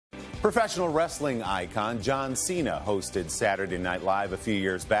Professional wrestling icon John Cena hosted Saturday Night Live a few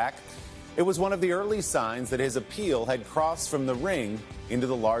years back. It was one of the early signs that his appeal had crossed from the ring into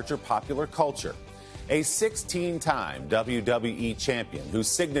the larger popular culture. A 16-time WWE champion whose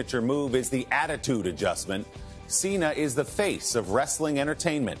signature move is the attitude adjustment, Cena is the face of wrestling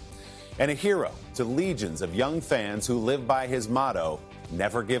entertainment and a hero to legions of young fans who live by his motto,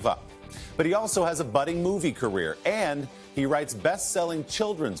 never give up. But he also has a budding movie career, and he writes best-selling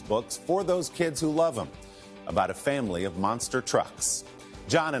children's books for those kids who love him, about a family of monster trucks.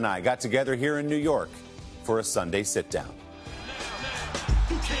 John and I got together here in New York for a Sunday Sit-Down.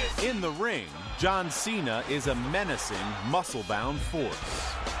 In the ring, John Cena is a menacing, muscle-bound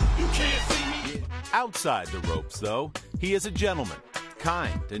force. Outside the ropes, though, he is a gentleman,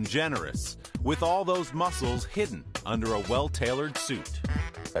 kind and generous, with all those muscles hidden under a well-tailored suit.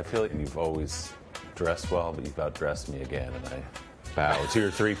 I feel like you've always dressed well, but you've outdressed me again, and I bow to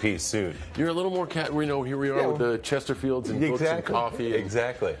your three-piece suit. You're a little more here we are with the Chesterfields and books and coffee.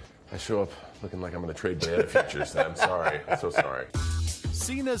 Exactly. I show up looking like I'm going to trade banana futures. I'm sorry. I'm so sorry.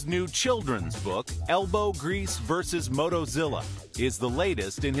 Cena's new children's book, Elbow Grease vs. Motozilla, is the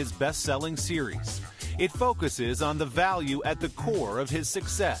latest in his best-selling series. It focuses on the value at the core of his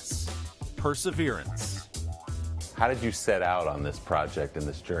success, perseverance. How did you set out on this project and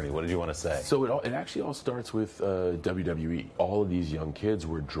this journey? What did you want to say? So it actually all starts with WWE. All of these young kids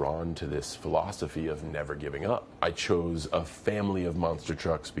were drawn to this philosophy of never giving up. I chose a family of monster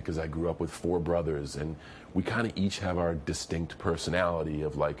trucks because I grew up with 4 brothers, and we kind of each have our distinct personality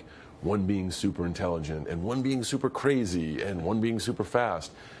of, like, one being super intelligent and one being super crazy and one being super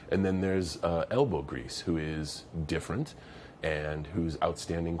fast. And then there's Elbow Grease, who is different and whose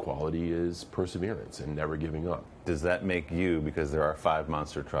outstanding quality is perseverance and never giving up. Does that make you, because there are 5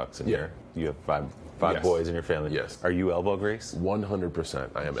 monster trucks in here, you have five Yes. boys in your family? Yes. Are you Elbow Grease?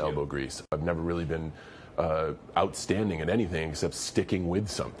 100% I am Elbow Grease. I've never really been outstanding at anything except sticking with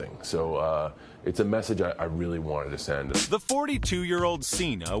something. So it's a message I really wanted to send. The 42-year-old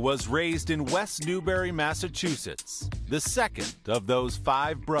Cena was raised in West Newbury, Massachusetts, the second of those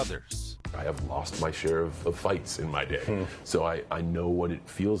 5 brothers. I have lost my share of fights in my day. So I know what it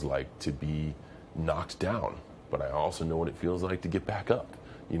feels like to be knocked down, but I also know what it feels like to get back up.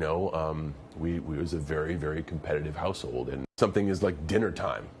 You know, we was a very, very competitive household, and something is like dinner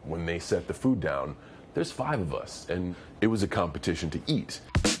time. When they set the food down, there's 5 of us, and it was a competition to eat.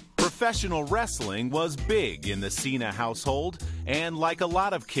 Professional wrestling was big in the Cena household, and like a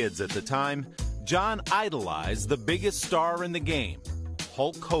lot of kids at the time, John idolized the biggest star in the game,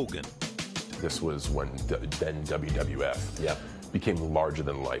 Hulk Hogan. This was when then WWF became larger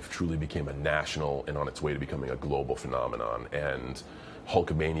than life, truly became a national and on its way to becoming a global phenomenon. And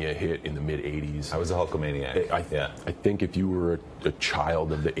Hulkamania hit in the mid-'80s. I was a Hulkamaniac. I think if you were a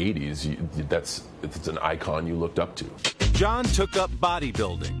child of the 80s, it's an icon you looked up to. John took up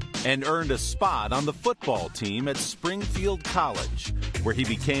bodybuilding and earned a spot on the football team at Springfield College, where he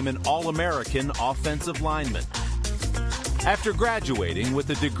became an All-American offensive lineman. After graduating with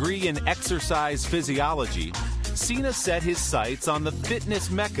a degree in exercise physiology, Cena set his sights on the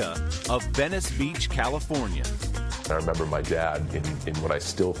fitness mecca of Venice Beach, California. I remember my dad, in what I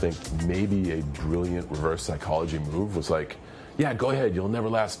still think may be a brilliant reverse psychology move, was like, yeah, go ahead, you'll never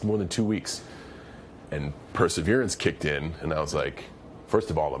last more than 2 weeks. And perseverance kicked in, and I was like, first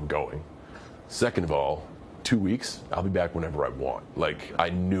of all, I'm going. Second of all, 2 weeks, I'll be back whenever I want. Like, I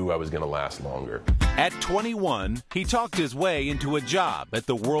knew I was going to last longer. At 21, he talked his way into a job at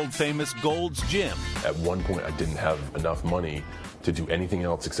the world-famous Gold's Gym. At one point, I didn't have enough money to do anything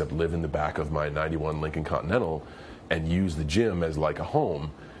else except live in the back of my '91 Lincoln Continental and use the gym as like a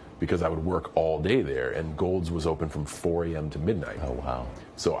home, because I would work all day there, and Gold's was open from 4 a.m. to midnight. Oh, wow.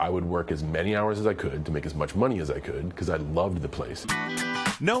 So I would work as many hours as I could to make as much money as I could, because I loved the place.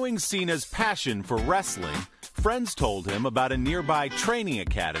 Knowing Cena's passion for wrestling, friends told him about a nearby training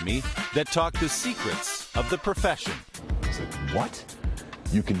academy that taught the secrets of the profession. I was like, what?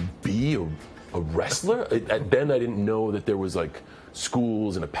 You can be a wrestler? Then I didn't know that there was like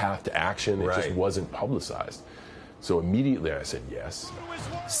schools and a path to action. It just wasn't publicized. So immediately I said yes.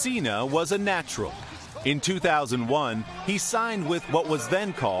 Cena was a natural. In 2001, he signed with what was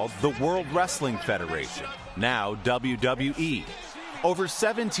then called the World Wrestling Federation, now WWE. Over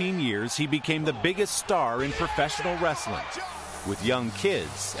 17 years, he became the biggest star in professional wrestling, with young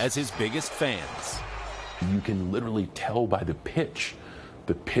kids as his biggest fans. You can literally tell by the pitch.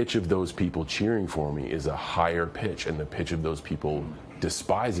 The pitch of those people cheering for me is a higher pitch, and the pitch of those people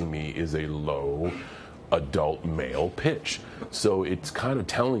despising me is a low adult male pitch. So it's kind of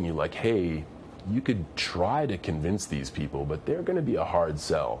telling you, like, hey, you could try to convince these people, but they're going to be a hard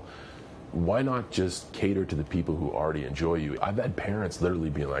sell. why not just cater to the people who already enjoy you? I've had parents literally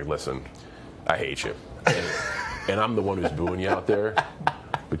being like, listen, I hate you. And I'm the one who's booing you out there,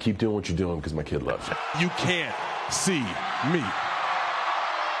 but keep doing what you're doing because my kid loves you. You can't see me.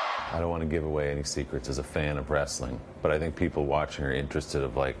 I don't want to give away any secrets as a fan of wrestling, but I think people watching are interested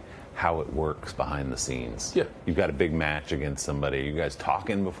of like how it works behind the scenes. Yeah. You've got a big match against somebody. Are you guys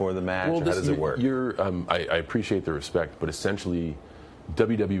talking before the match? Well, how does it work? I appreciate the respect, but essentially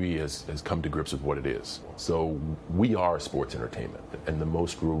WWE has come to grips with what it is. So we are sports entertainment, and the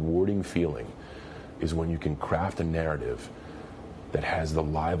most rewarding feeling is when you can craft a narrative that has the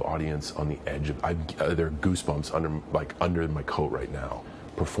live audience on the edge of, there are goosebumps under my coat right now.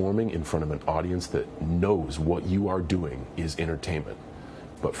 Performing in front of an audience that knows what you are doing is entertainment,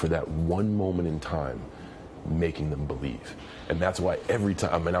 but for that one moment in time, making them believe. And that's why every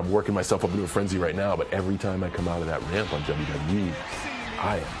time, I mean, I'm working myself up into a frenzy right now, but every time I come out of that ramp on WWE,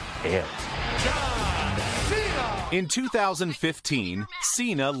 I am amped. In 2015,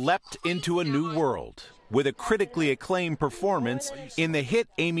 Cena leapt into a new world with a critically acclaimed performance in the hit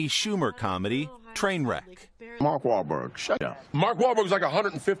Amy Schumer comedy, Trainwreck. Mark Wahlberg, shut up. Mark Wahlberg's like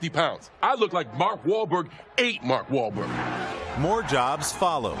 150 pounds. I look like Mark Wahlberg ate Mark Wahlberg. More jobs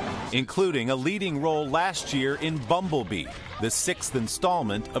followed, including a leading role last year in Bumblebee, the 6th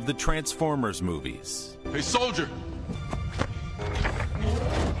installment of the Transformers movies. Hey, soldier!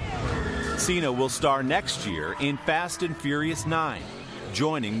 Cena will star next year in Fast and Furious 9,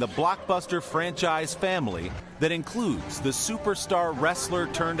 joining the blockbuster franchise family that includes the superstar wrestler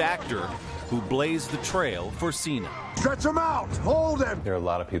turned actor who blazed the trail for Cena. Stretch him out! Hold him! There are a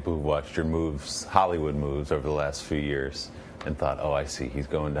lot of people who've watched your moves, Hollywood moves, over the last few years and thought, oh, I see, he's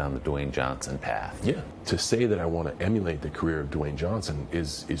going down the Dwayne Johnson path. Yeah, to say that I want to emulate the career of Dwayne Johnson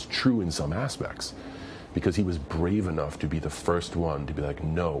is true in some aspects, because he was brave enough to be the first one to be like,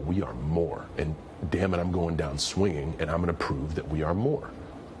 no, we are more. And damn it, I'm going down swinging, and I'm going to prove that we are more.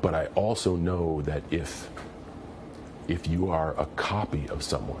 But I also know that if you are a copy of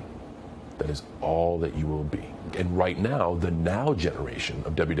someone, that is all that you will be. And right now, the now generation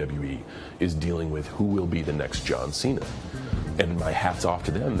of WWE is dealing with who will be the next John Cena. And my hat's off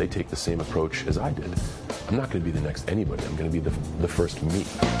to them. They take the same approach as I did. I'm not going to be the next anybody. I'm going to be the first me.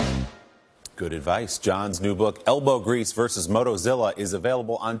 Good advice. John's new book, Elbow Grease versus Motozilla, is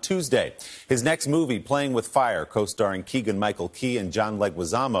available on Tuesday. His next movie, Playing with Fire, co-starring Keegan-Michael Key and John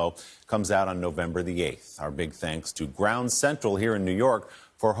Leguizamo, comes out on November the 8th. Our big thanks to Ground Central here in New York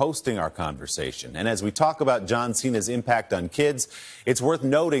for hosting our conversation. And as we talk about John Cena's impact on kids, it's worth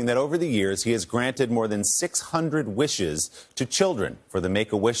noting that over the years, he has granted more than 600 wishes to children for the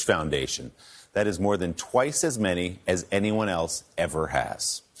Make-A-Wish Foundation. That is more than twice as many as anyone else ever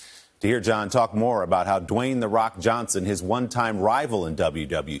has. To hear John talk more about how Dwayne "The Rock" Johnson, his one-time rival in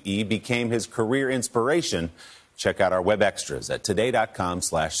WWE, became his career inspiration, check out our web extras at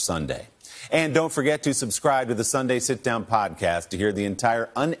today.com/Sunday. And don't forget to subscribe to the Sunday Sitdown podcast to hear the entire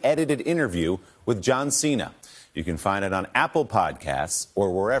unedited interview with John Cena. You can find it on Apple Podcasts or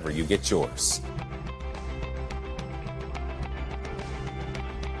wherever you get yours.